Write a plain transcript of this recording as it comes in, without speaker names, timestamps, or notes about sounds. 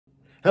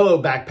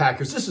Hello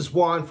backpackers, this is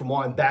Juan from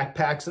Juan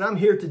Backpacks, and I'm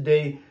here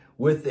today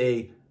with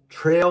a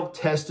trail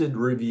tested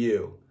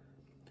review.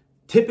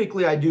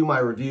 Typically I do my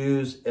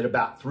reviews at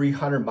about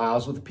 300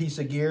 miles with a piece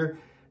of gear.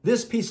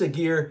 This piece of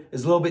gear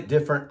is a little bit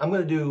different. I'm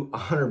going to do a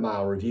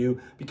 100-mile review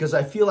because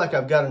I feel like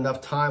I've got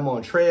enough time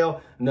on trail,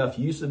 enough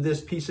use of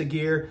this piece of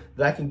gear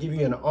that I can give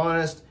you an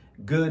honest,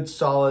 good,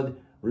 solid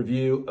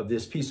review of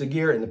this piece of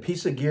gear. And the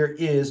piece of gear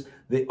is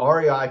the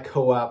REI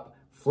Co-op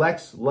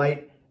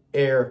Flexlite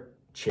Air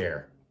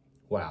Chair.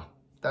 Wow,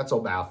 that's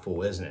a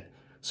mouthful, isn't it?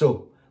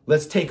 So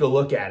let's take a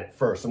look at it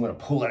first. I'm going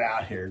to pull it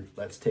out here.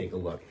 Let's take a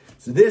look.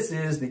 So this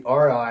is the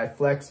REI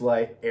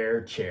Flexlite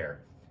Air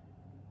Chair.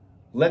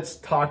 Let's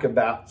talk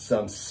about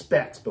some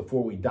specs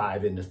before we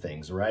dive into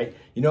things, right?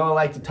 You know, I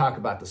like to talk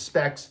about the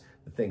specs,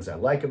 the things I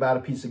like about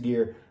a piece of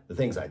gear, the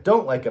things I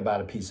don't like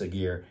about a piece of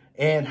gear,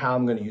 and how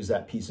I'm going to use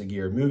that piece of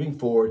gear moving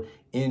forward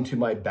into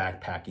my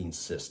backpacking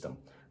system.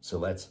 So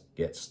let's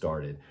get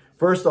started.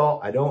 First of all,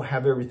 I don't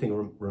have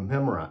everything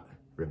memorized.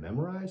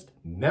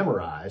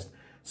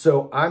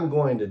 So I'm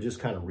going to just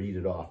kind of read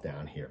it off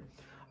down here.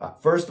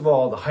 First of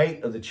all, the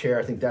height of the chair,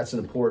 I think that's an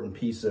important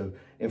piece of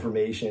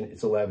information.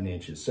 It's 11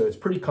 inches. So it's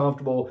pretty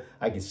comfortable.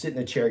 I can sit in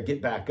the chair,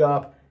 get back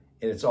up,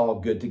 and it's all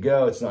good to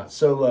go. It's not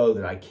so low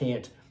that I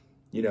can't,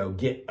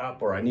 get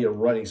up, or I need a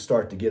running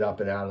start to get up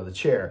and out of the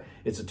chair.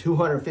 It's a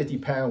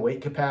 250-pound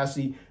weight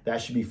capacity.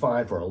 That should be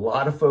fine for a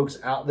lot of folks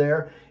out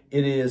there.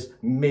 It is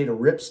made of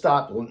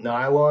ripstop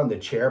nylon, the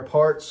chair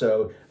part.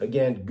 So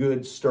again,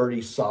 good,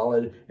 sturdy,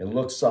 solid, and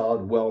looks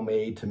solid, well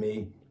made to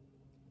me.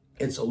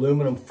 It's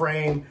aluminum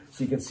frame.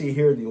 So you can see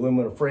here the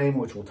aluminum frame,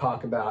 which we'll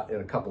talk about in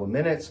a couple of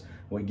minutes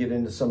when we get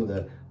into some of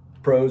the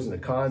pros and the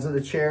cons of the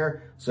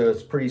chair. So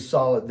it's pretty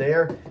solid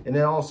there. And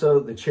then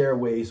also the chair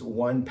weighs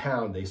 1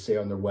 pound, they say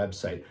on their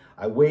website.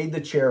 I weighed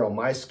the chair on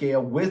my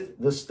scale with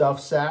the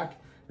stuff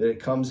sack that it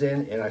comes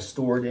in, and I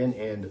store it in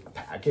and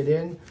pack it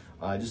in.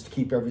 Just to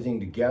keep everything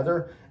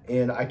together.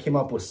 And I came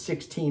up with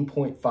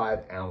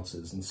 16.5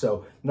 ounces. And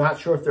so not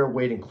sure if their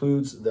weight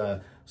includes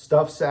the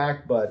stuff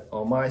sack, but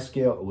on my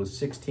scale, it was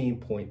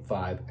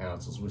 16.5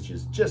 ounces, which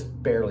is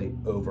just barely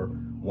over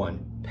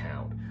 1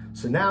 pound.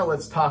 So now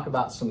let's talk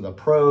about some of the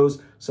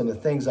pros, some of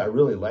the things I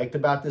really liked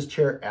about this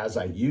chair as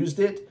I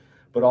used it,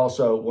 but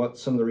also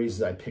some of the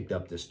reasons I picked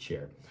up this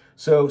chair.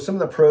 So some of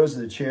the pros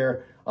of the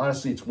chair,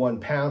 honestly, it's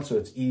 1 pound, so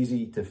it's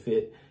easy to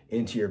fit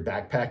into your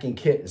backpacking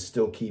kit and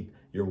still keep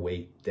your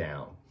weight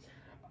down.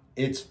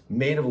 It's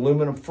made of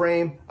aluminum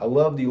frame. I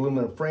love the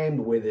aluminum frame,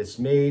 the way that it's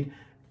made.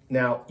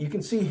 Now, you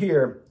can see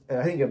here,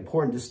 I think an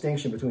important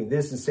distinction between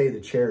this and say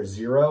the Chair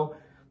Zero.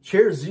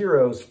 Chair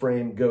Zero's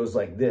frame goes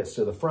like this.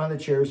 So the front of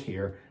the chair is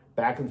here,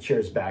 back of the chair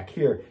is back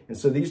here. And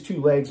so these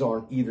two legs are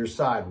on either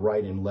side,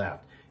 right and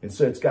left. And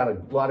so it's got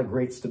a lot of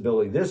great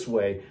stability this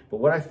way.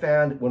 But what I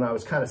found when I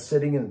was kind of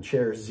sitting in the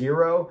Chair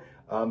Zero,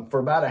 for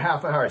about a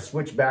half hour, I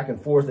switched back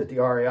and forth at the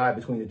REI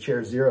between the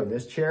Chair Zero and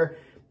this chair.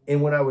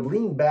 And when I would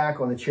lean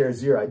back on the Chair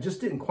Zero, I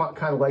just didn't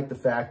kind of like the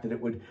fact that it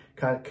would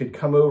could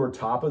come over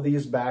top of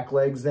these back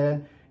legs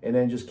then, and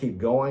then just keep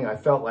going. I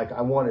felt like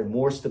I wanted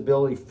more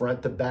stability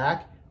front to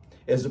back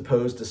as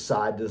opposed to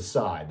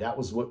side. That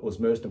was what was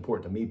most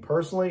important to me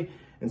personally.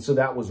 And so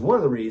that was one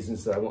of the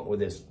reasons that I went with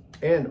this,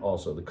 and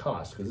also the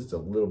cost, because it's a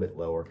little bit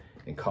lower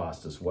in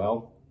cost as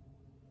well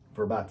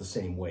for about the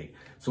same weight.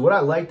 So what I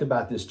liked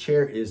about this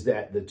chair is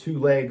that the two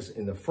legs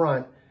in the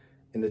front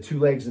and the two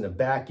legs in the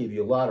back give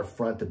you a lot of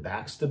front to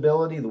back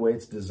stability, the way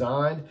it's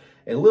designed,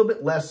 and a little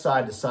bit less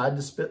side to side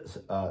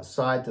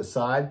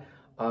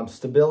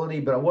stability.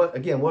 But I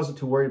wasn't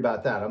too worried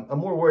about that. I'm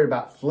more worried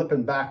about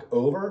flipping back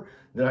over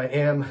than I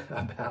am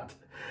about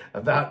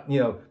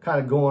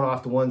kind of going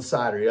off to one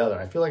side or the other.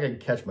 I feel like I can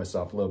catch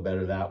myself a little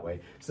better that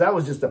way. So that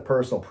was just a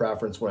personal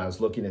preference when I was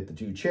looking at the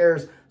two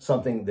chairs,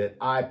 something that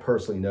I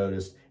personally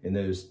noticed in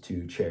those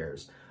two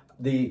chairs.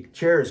 The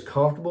chair is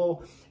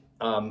comfortable.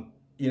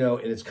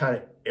 And it's kind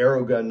of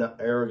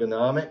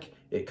ergonomic.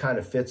 It kind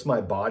of fits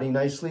my body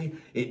nicely.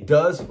 It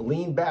does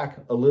lean back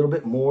a little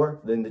bit more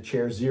than the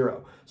Chair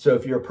Zero. So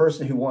if you're a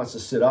person who wants to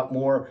sit up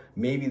more,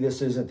 maybe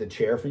this isn't the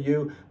chair for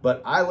you.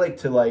 But I like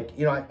to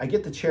I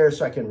get the chair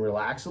so I can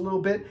relax a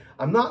little bit.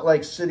 I'm not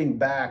like sitting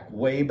back,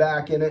 way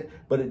back in it,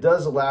 but it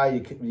does allow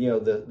you,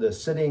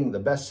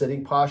 the best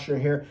sitting posture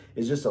here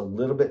is just a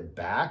little bit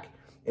back.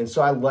 And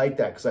so I like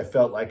that because I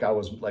felt like I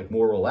was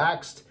more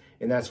relaxed.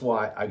 And that's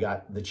why I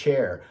got the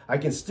chair. I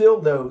can still,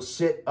 though,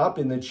 sit up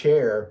in the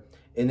chair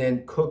and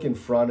then cook in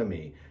front of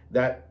me.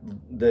 The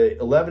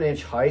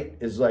 11-inch height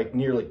is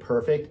nearly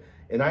perfect.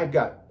 And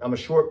I'm a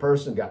short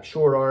person, got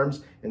short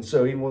arms. And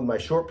so even with my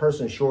short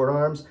person, short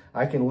arms,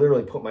 I can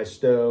literally put my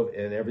stove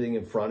and everything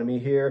in front of me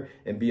here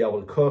and be able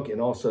to cook. And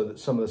also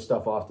some of the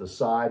stuff off the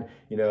side,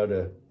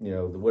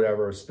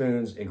 whatever,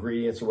 spoons,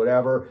 ingredients or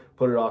whatever,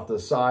 put it off the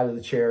side of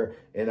the chair.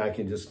 And I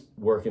can just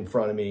work in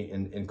front of me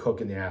and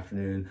cook in the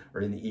afternoon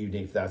or in the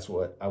evening if that's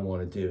what I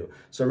want to do.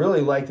 So I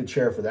really like the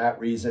chair for that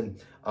reason.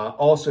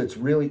 Also, it's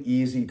really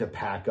easy to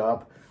pack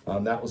up.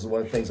 That was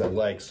one of the things I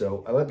like.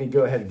 So let me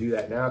go ahead and do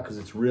that now because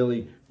it's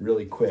really,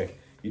 really quick.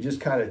 You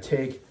just kind of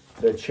take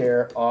the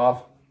chair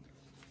off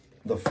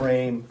the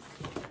frame.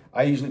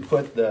 I usually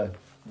put the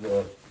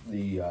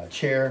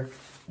chair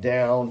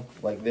down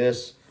like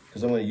this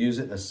because I'm going to use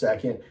it in a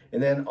second.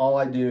 And then all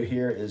I do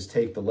here is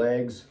take the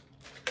legs.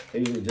 I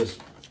usually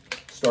just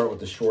start with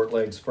the short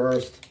legs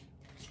first.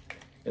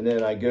 And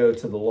then I go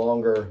to the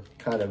longer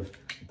kind of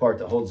part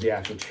that holds the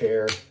actual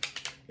chair.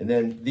 And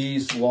then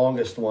these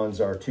longest ones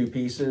are 2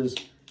 pieces.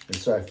 And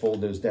so I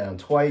fold those down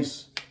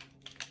twice.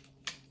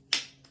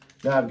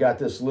 Now I've got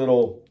this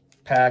little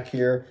pack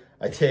here.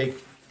 I take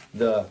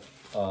the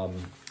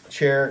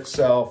chair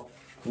itself,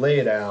 lay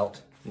it out,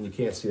 and you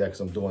can't see that because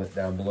I'm doing it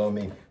down below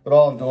me, but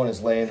all I'm doing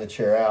is laying the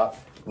chair out,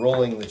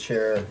 rolling the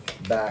chair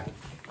back,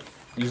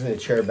 using the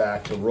chair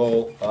back to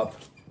roll up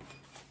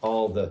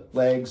all the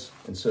legs,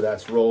 and so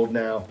that's rolled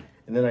now.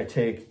 And then I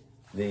take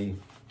the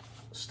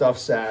stuff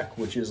sack,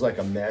 which is like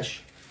a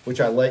mesh,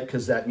 which I like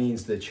because that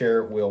means the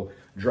chair will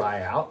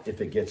dry out if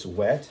it gets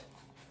wet.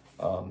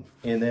 And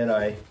then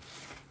I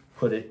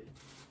put it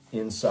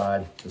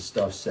inside the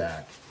stuff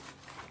sack,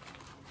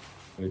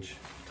 which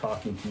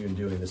talking to you and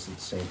doing this at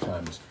the same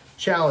time is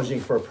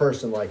challenging for a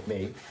person like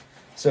me.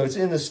 So it's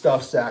in the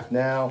stuff sack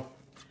now,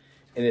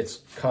 and it's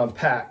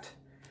compact.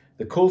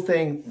 The cool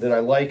thing that I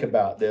like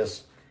about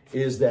this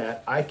is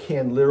that I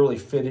can literally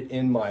fit it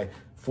in my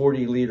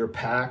 40-liter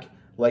pack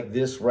like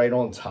this right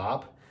on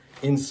top,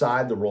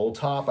 inside the roll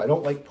top. I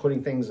don't like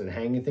putting things and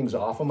hanging things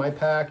off of my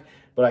pack,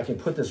 but I can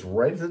put this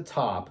right at the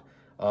top.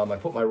 I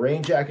put my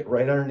rain jacket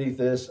right underneath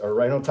this, or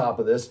right on top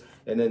of this,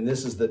 and then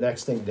this is the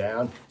next thing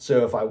down.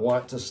 So if I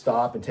want to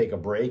stop and take a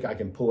break, I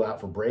can pull out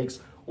for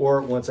breaks.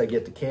 Or once I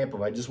get to camp,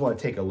 if I just want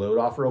to take a load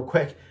off real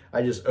quick,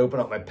 I just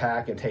open up my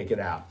pack and take it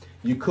out.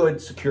 You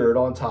could secure it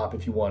on top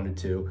if you wanted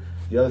to.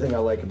 The other thing I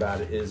like about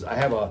it is I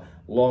have a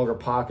longer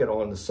pocket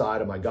on the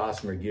side of my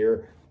Gossamer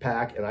gear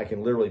pack, and I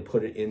can literally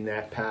put it in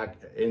that pack,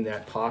 in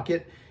that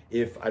pocket,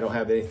 if I don't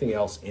have anything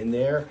else in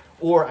there,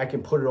 or I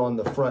can put it on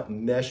the front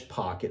mesh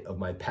pocket of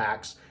my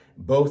packs.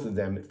 Both of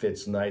them, it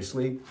fits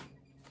nicely.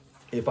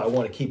 If I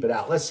want to keep it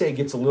out, let's say it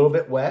gets a little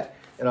bit wet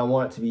and I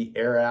want it to be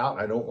air out,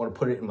 I don't want to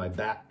put it in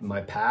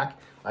my pack,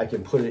 I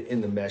can put it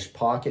in the mesh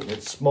pocket, and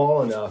it's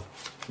small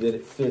enough that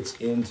it fits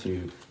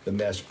into the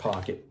mesh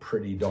pocket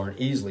pretty darn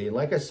easily. And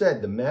like I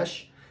said, the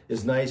mesh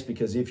is nice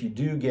because if you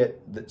do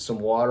get some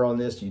water on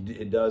this,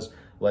 it does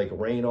like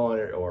rain on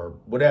it or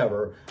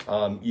whatever,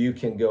 you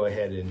can go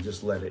ahead and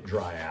just let it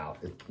dry out,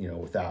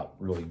 without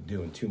really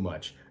doing too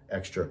much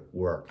extra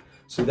work.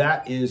 So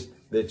that is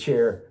the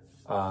chair,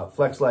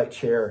 Flexlite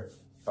chair,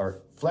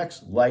 or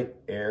Flexlite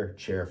Air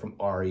Chair from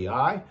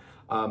REI.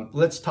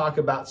 Let's talk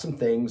about some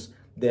things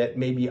that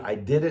maybe I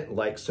didn't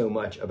like so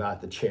much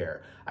about the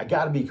chair. I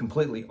got to be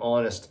completely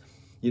honest.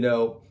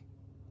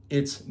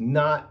 It's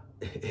not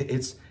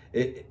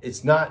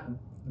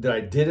that I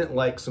didn't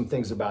like some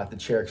things about the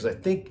chair, because I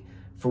think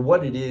for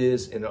what it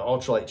is in an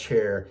ultralight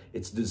chair,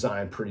 it's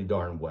designed pretty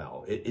darn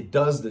well. It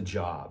does the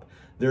job.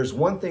 There's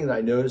one thing that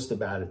I noticed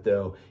about it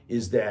though,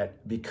 is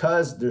that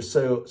because there's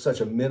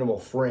such a minimal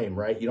frame,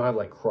 right? You don't have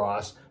like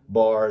cross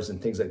bars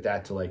and things like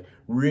that to like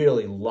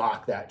really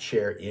lock that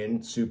chair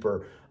in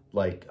super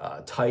like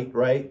tight,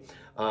 right?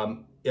 I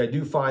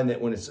do find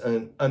that when it's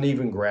an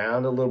uneven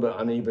ground, a little bit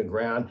uneven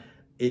ground,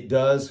 it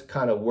does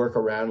kind of work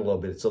around a little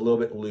bit. It's a little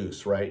bit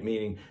loose, right?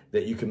 Meaning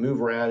that you can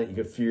move around it, you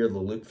can feel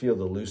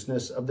the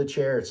looseness of the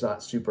chair. It's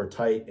not super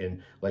tight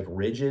and like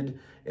rigid.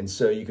 And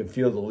so you can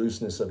feel the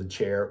looseness of the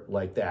chair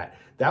like that.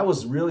 That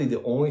was really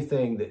the only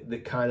thing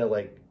that kind of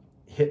like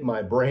hit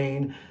my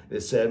brain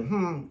that said,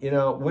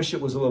 wish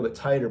it was a little bit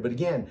tighter. But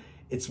again,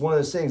 it's one of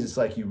those things, it's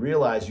like you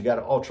realize you got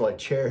an ultralight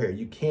chair here.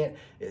 You can't,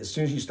 as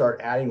soon as you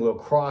start adding little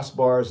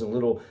crossbars and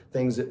little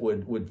things that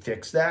would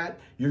fix that,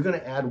 you're gonna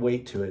add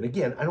weight to it. And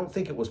again, I don't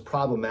think it was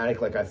problematic,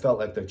 like I felt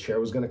like the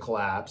chair was gonna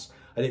collapse.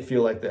 I didn't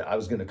feel like that I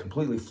was gonna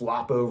completely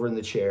flop over in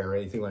the chair or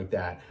anything like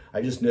that.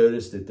 I just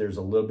noticed that there's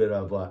a little bit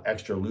of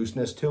extra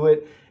looseness to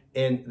it,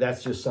 and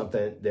that's just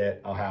something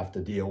that I'll have to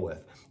deal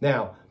with.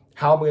 Now,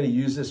 how I'm going to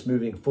use this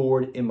moving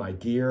forward in my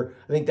gear,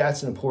 I think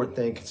that's an important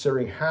thing,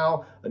 considering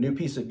how a new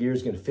piece of gear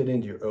is going to fit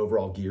into your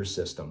overall gear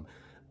system.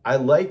 I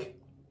like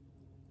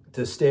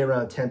to stay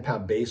around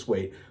 10-pound base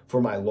weight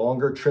for my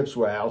longer trips,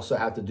 where I also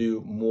have to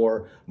do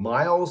more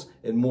miles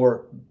and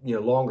more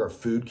longer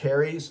food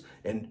carries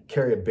and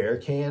carry a bear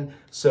can.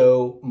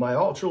 So my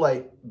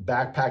ultralight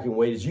backpacking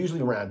weight is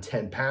usually around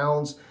 10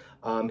 pounds,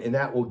 and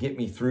that will get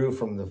me through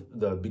from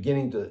the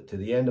beginning to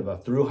the end of a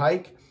through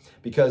hike.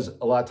 Because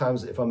a lot of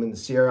times if I'm in the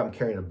Sierra, I'm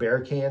carrying a bear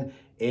can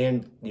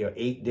and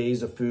 8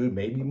 days of food,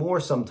 maybe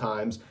more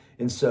sometimes.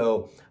 And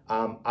so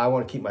I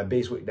want to keep my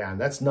base weight down.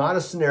 That's not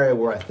a scenario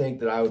where I think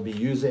that I would be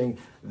using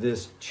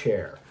this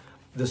chair.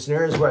 The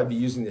scenarios where I'd be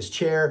using this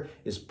chair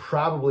is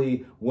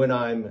probably when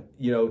I'm,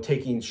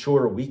 taking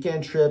shorter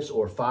weekend trips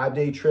or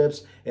 5-day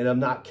trips, and I'm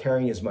not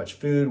carrying as much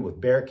food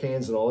with bear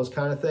cans and all those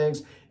kind of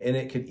things. And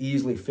it could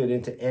easily fit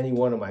into any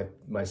one of my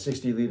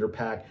 60-liter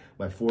pack,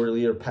 my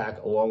 40-liter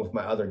pack, along with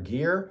my other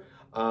gear.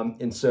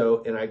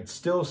 And I'd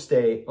still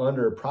stay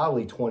under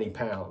probably 20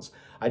 pounds.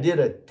 I did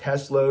a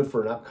test load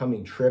for an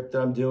upcoming trip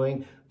that I'm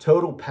doing.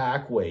 Total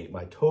pack weight,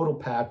 my total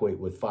pack weight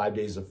with 5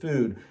 days of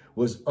food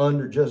was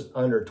just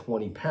under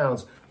 20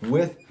 pounds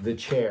with the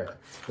chair.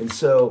 And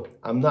so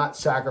I'm not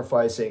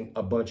sacrificing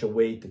a bunch of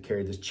weight to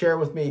carry this chair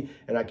with me,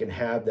 and I can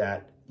have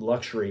that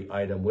luxury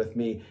item with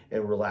me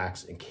and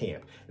relax and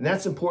camp. And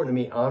that's important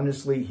to me,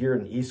 honestly, here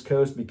in the East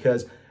Coast,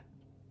 because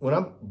when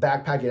I'm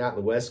backpacking out in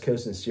the West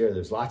Coast in Sierra,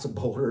 there's lots of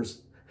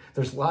boulders.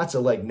 There's lots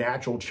of like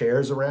natural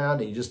chairs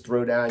around, and you just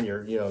throw down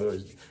your,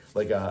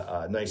 like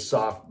a nice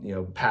soft,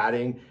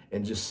 padding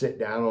and just sit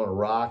down on a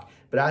rock.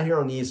 But out here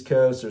on the East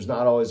Coast, there's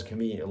not always a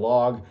convenient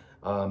log.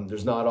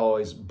 There's not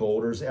always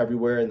boulders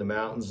everywhere in the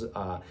mountains,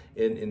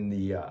 in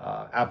the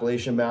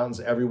Appalachian Mountains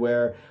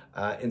everywhere.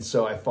 And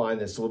so I find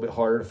that it's a little bit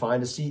harder to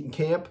find a seat in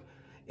camp.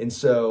 And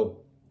so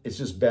it's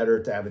just better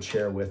to have a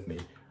chair with me.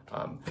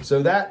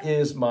 So that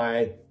is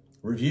my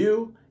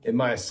review and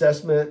my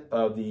assessment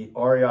of the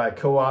REI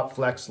Co-op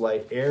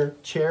Flexlite Air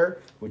Chair,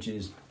 which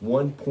is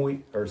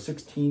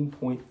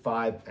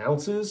 16.5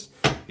 ounces.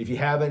 If you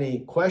have any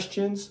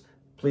questions,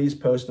 please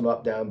post them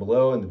up down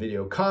below in the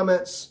video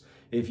comments.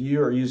 If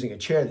you are using a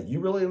chair that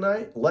you really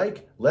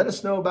like, let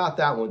us know about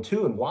that one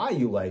too and why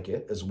you like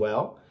it as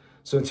well.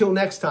 So until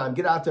next time,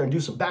 get out there and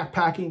do some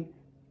backpacking,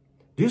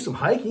 do some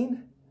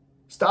hiking,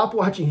 stop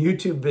watching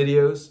YouTube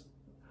videos,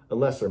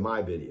 unless they're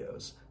my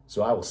videos.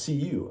 So I will see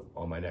you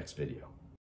on my next video.